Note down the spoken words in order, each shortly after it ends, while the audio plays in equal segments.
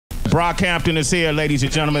Brockhampton is here, ladies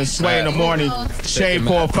and gentlemen. Sway in the morning. Shade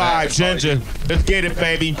 4-5. Ginger. Let's get it,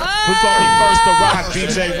 baby. Who's going to be first to rock?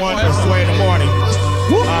 DJ 1 or Sway in the morning.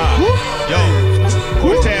 Yo.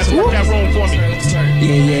 Cortez, work that room for me.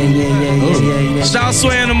 Yeah. Shout out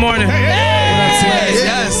Sway in the morning. Hey.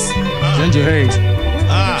 Yes. Ginger. Hey.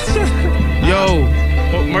 Yo.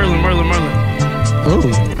 Oh, Merlin. Oh.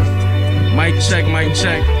 Mic check.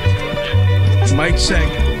 Hey. Mic check.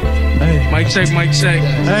 Hey.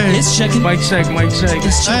 It's checking. Mic check. Hey. Mic check. One,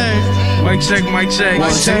 two. Mic check.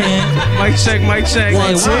 Mic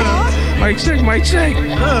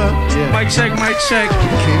check.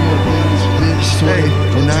 Came up in this bitch Sway,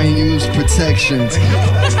 and I ain't use protection.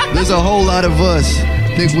 There's a whole lot of us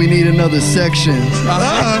think we need another section.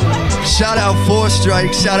 Shout out 4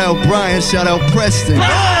 Strike, shout out Brian, shout out Preston.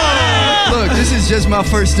 Look, this is just my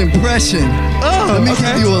first impression. Let me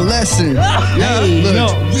give you a lesson.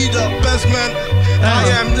 Look, we the best man. I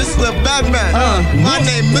am Mr. Batman. My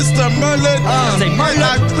name Mr. Merlin. Say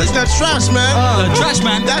Merlin. It's the Trash Man. The Trash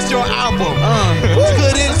Man. That's your album.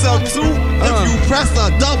 Good insult too if you press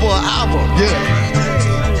a double album.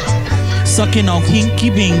 Sucking on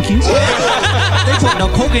kinky binky. They put no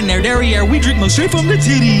coke in there, derriere. We drink milk straight from the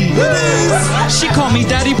titty. She called me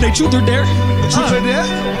daddy, play truth or dare. Truth or dare?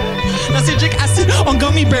 Citric acid on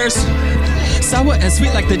gummy bears. Sour and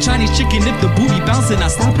sweet like the Chinese chicken. If the booty bouncing, I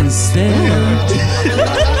stop and stare. I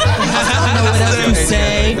don't know what else to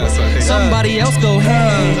say. Somebody else go,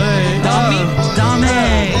 hey. Dummy.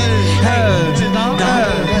 Hey.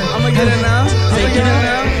 I'ma get it now. Take it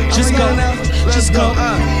now. Just go.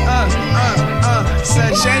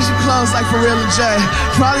 Said change your clothes like for real and J.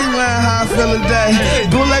 Probably wearing how I feel today.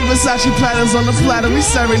 Bootleg Versace platters on the platter. We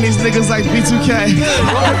serving these niggas like B2K.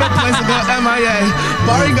 Rolling back planes to go MIA.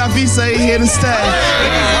 Barry got visa, he here to stay.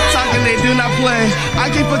 I'm talking, they do not play.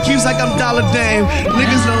 I keep accused like I'm Dollar Dame.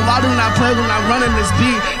 Niggas know why do not play when I run in this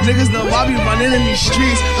beat. Niggas know why be running in these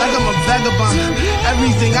streets like I'm a vagabond.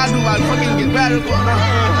 Everything I do, I fucking get better.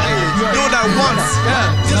 You do that once.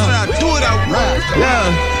 Just when I do it, I want.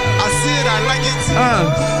 I see it, I like it.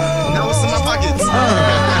 Now it's in my pockets.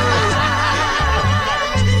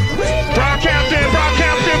 Brockhampton.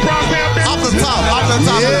 Off the top.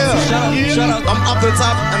 Shut up. I'm up the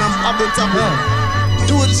top and I'm up the top.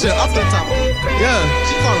 Do it shit, up the top.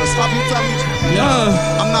 She calling us Poppy Tommy.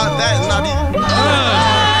 I'm not that, not even.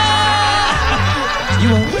 You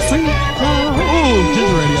are free.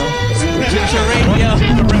 Ginger Radio.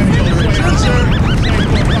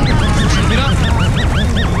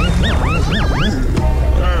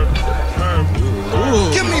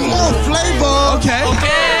 Give me more flavor. Okay.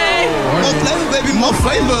 More flavor, baby, more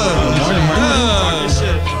flavor.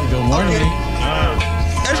 Good morning.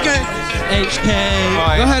 HK.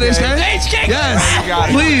 Go ahead, HK. Yes.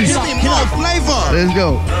 Please. Give me more flavor. let's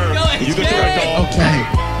go. You can do it. Okay.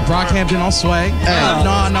 Brockhampton on Sway.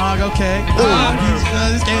 Nog, okay.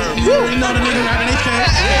 You know the nigga got an HK.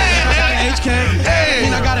 HK. I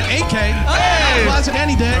mean, I got an AK. Flies it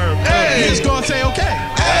any day. You just gonna say okay.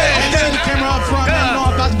 Okay, the camera up front, man. You know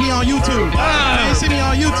I'm about to be on YouTube. You ain't see me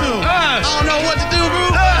on YouTube. I don't know what to do,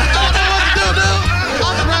 bro.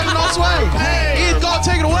 I'm rapping on Sway. He's gonna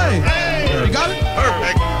take it away. You got it?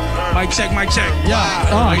 Perfect. Mic check.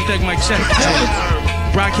 Yeah. Mic check.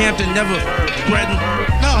 Brockhampton never threatened.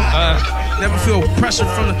 Never feel pressure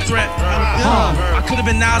from the threat. I could have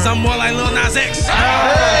been Nas, I'm more like Lil Nas X.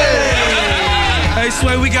 Hey,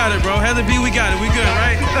 Sway, we got it, bro. Heather B, we got it. We good,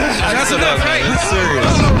 right? That's enough, right? That's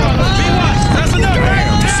serious. That's enough,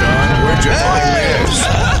 right? We're just like this.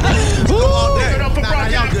 All day. Nah,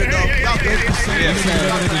 y'all good, though. Y'all good.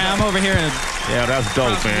 I'm over here. Yeah, that's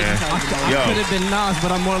dope, man. I could have been Nas,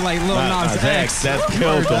 but I'm more like Lil Nas X. That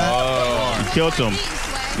killed him. You killed him.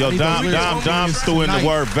 Yo, Dom threw in the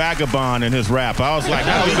word vagabond in his rap. I was like,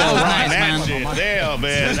 how you gonna rhyme that shit? Yeah,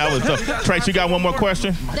 man, that was tough. Trace, you got one more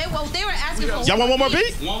question? They were asking for. Y'all want one more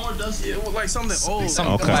beat? One more dusty, like something old.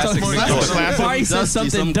 Okay. Classic. Barry said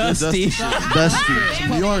something dusty. Dusty.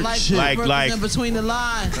 New York shit. Like between the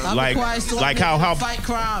lines. like how fight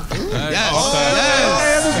crime. Yes.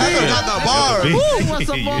 Got the bar. You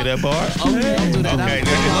hear that bar? Okay, don't do that. Okay,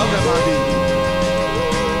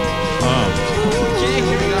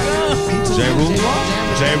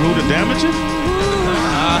 J. Rue the Damager?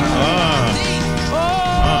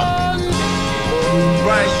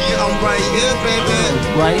 Right here, I'm right here, baby.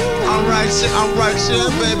 Right. I'm right here,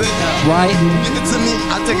 baby. Right. Give it to me,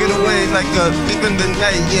 I take it away like a thief in the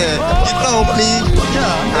night, yeah. You know me,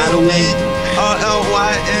 how do we?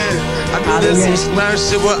 R-L-Y-N. I do this smash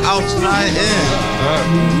shit without trying.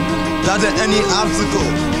 Not to any obstacle.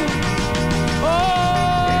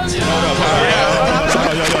 Yo.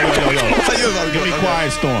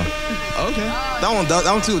 Quiet Storm. Okay. That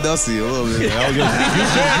one too dusty a little bit. What you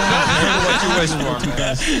wish for?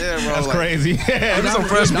 Yeah, bro. That's crazy. Give me some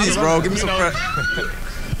fresh beats, bro. Give me some fresh.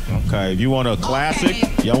 Okay, if you want a classic,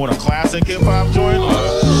 y'all want a classic hip hop joint?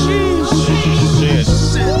 Shit.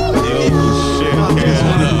 Shit.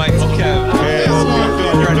 Mike, okay. You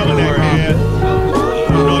feeling that, man?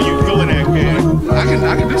 I know you feeling that, man.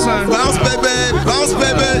 I can do something. Bounce, baby. Bounce,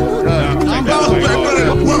 baby. Bounce, baby.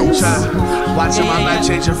 Watching my life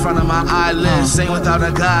change in front of my eyelids. Saying without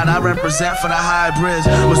a God, I represent for the hybrids.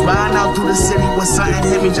 Was riding out through the city with something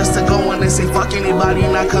hit me just to go on and say fuck anybody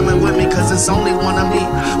not coming with me, cause it's only one of me.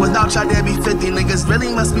 Without y'all there be 50 niggas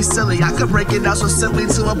really must be silly. I could break it down so simply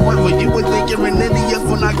to a point where you would think you're an idiot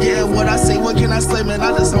for not getting what I say. What can I say, man?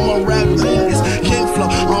 I just am a rap genius. King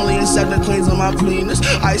flow, only accept the claims on my cleanest.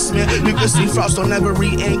 Iceman, you can see frost on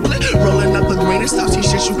every anklet. Rolling up the greenest, I see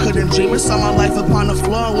shit you couldn't dream. Saw my life upon the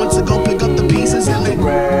floor, went to go pick up the pieces and they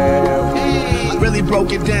really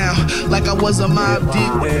broke it down like I was a Mob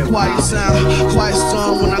Deep with a quiet sound. Quiet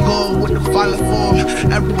storm when I go with the final form.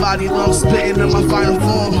 Everybody know I'm spitting in my final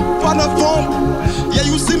form. Final form? Yeah,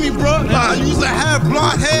 you see me, bro. I used to have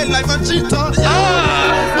blonde hair like my cheetah.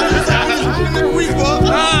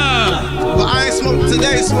 But I ain't smoked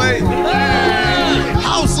today, Sway.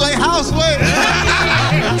 House Sway.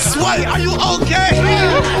 Sway, are you okay?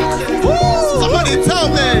 Somebody tell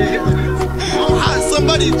me.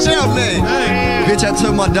 Somebody tell me. Bitch, I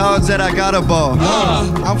took my dogs that I got a ball.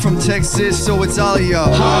 I'm from Texas, so it's all of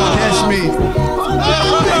y'all. Catch me.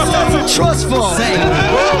 That's a trust fall.